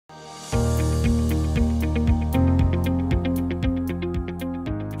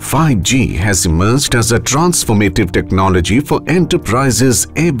5G has emerged as a transformative technology for enterprises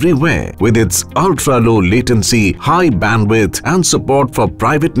everywhere with its ultra-low latency, high bandwidth and support for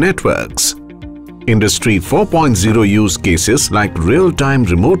private networks. Industry 4.0 use cases like real-time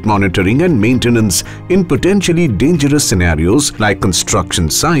remote monitoring and maintenance in potentially dangerous scenarios like construction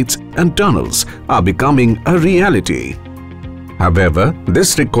sites and tunnels are becoming a reality. However,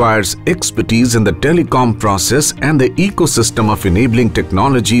 this requires expertise in the telecom process and the ecosystem of enabling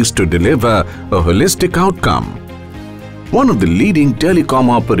technologies to deliver a holistic outcome. One of the leading telecom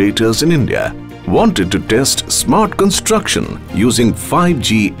operators in India wanted to test smart construction using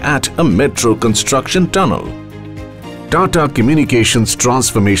 5G at a metro construction tunnel. Tata Communications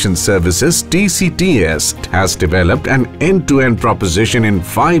Transformation Services (TCTS) has developed an end-to-end proposition in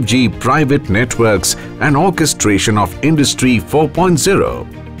 5G private networks and orchestration of Industry 4.0.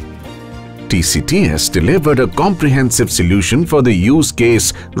 TCTS delivered a comprehensive solution for the use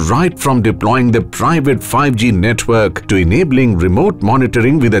case right from deploying the private 5G network to enabling remote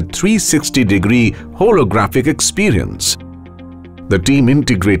monitoring with a 360-degree holographic experience. The team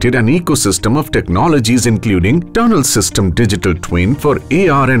integrated an ecosystem of technologies including tunnel system digital twin for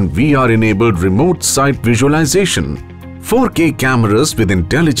AR and VR-enabled remote site visualization, 4K cameras with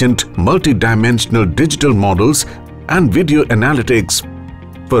intelligent multi-dimensional digital models and video analytics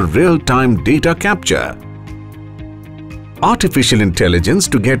for real-time data capture, artificial intelligence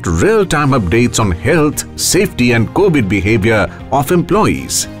to get real-time updates on health, safety and COVID behavior of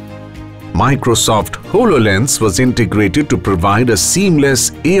employees. Microsoft HoloLens was integrated to provide a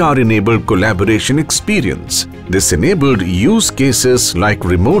seamless AR-enabled collaboration experience. This enabled use cases like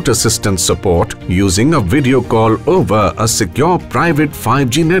remote assistance support using a video call over a secure private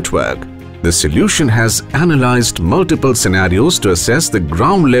 5G network. The solution has analyzed multiple scenarios to assess the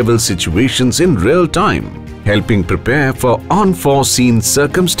ground-level situations in real time, helping prepare for unforeseen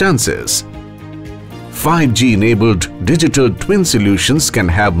circumstances. 5G-enabled digital twin solutions can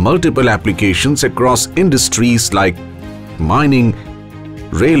have multiple applications across industries like mining,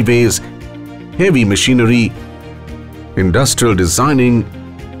 railways, heavy machinery, industrial designing,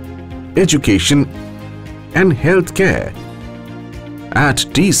 education, and healthcare. At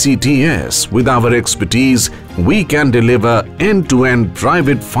TCTS, with our expertise, we can deliver end-to-end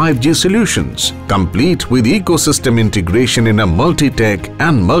private 5G solutions, complete with ecosystem integration in a multi-tech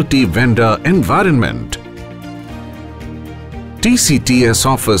and multi-vendor environment. TCTS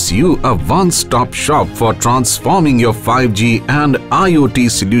offers you a one-stop shop for transforming your 5G and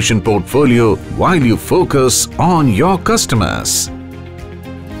IoT solution portfolio while you focus on your customers.